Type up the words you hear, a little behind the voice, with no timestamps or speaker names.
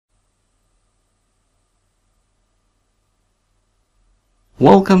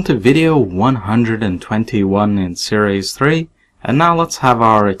Welcome to video 121 in series 3, and now let's have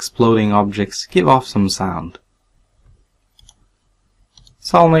our exploding objects give off some sound.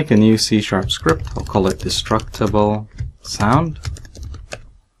 So I'll make a new C# script, I'll call it Destructible Sound,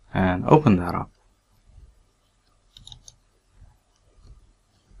 and open that up.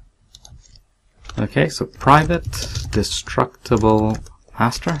 Okay, so private Destructible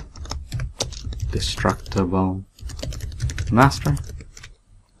Master, Destructible Master,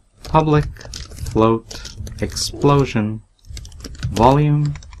 public float explosion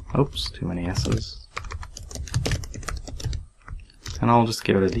volume, oops, too many S's, and I'll just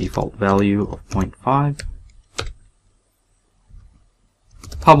give it a default value of 0.5.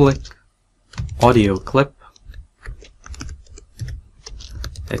 Public audio clip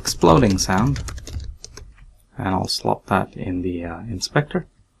exploding sound, and I'll slot that in the inspector.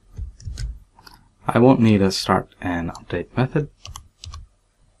 I won't need a start and update method.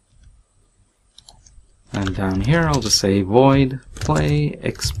 And down here I'll just say void play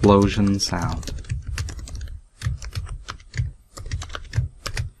explosion sound.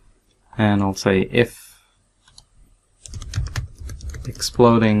 And I'll say if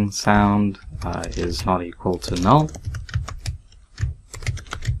exploding sound is not equal to null,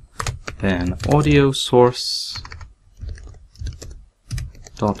 then audio source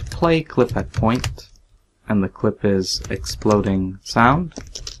dot play clip at point, and the clip is exploding sound.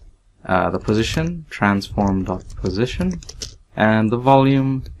 The position transform dot position, and the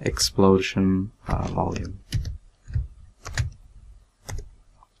volume explosion volume.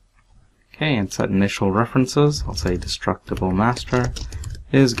 Okay, and set initial references. I'll say destructible master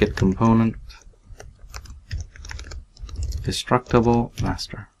is get component destructible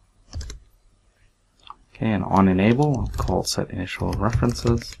master. Okay, and on enable I'll call set initial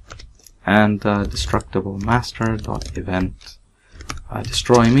references, and destructible master dot event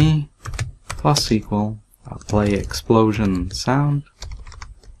destroy me plus equal play explosion sound,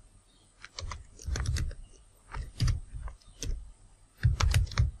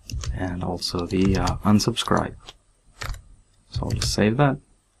 and also the unsubscribe. So I'll just save that,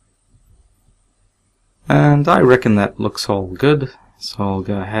 and I reckon that looks all good, so I'll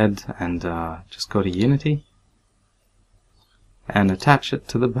go ahead and just go to Unity and attach it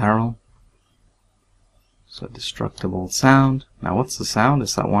to the barrel. So destructible sound. Now what's the sound?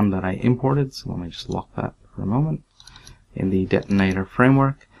 It's that one that I imported, so let me just lock that for a moment. In the detonator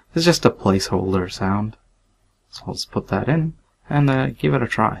framework, it's just a placeholder sound. So I'll just put that in and give it a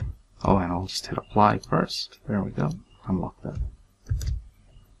try. Oh, and I'll just hit apply first. There we go. Unlock that.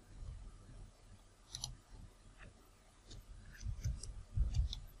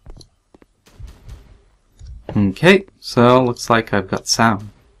 Okay, so looks like I've got sound.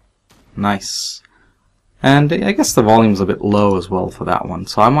 Nice. And I guess the volume's a bit low as well for that one,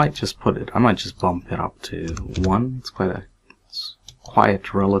 so I might just bump it up to 1. It's quite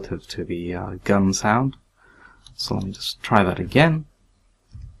quiet relative to the gun sound. So let me just try that again.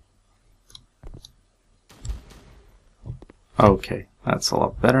 Okay, that's a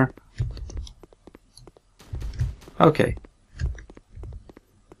lot better. Okay.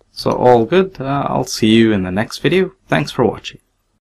 So all good. I'll see you in the next video. Thanks for watching.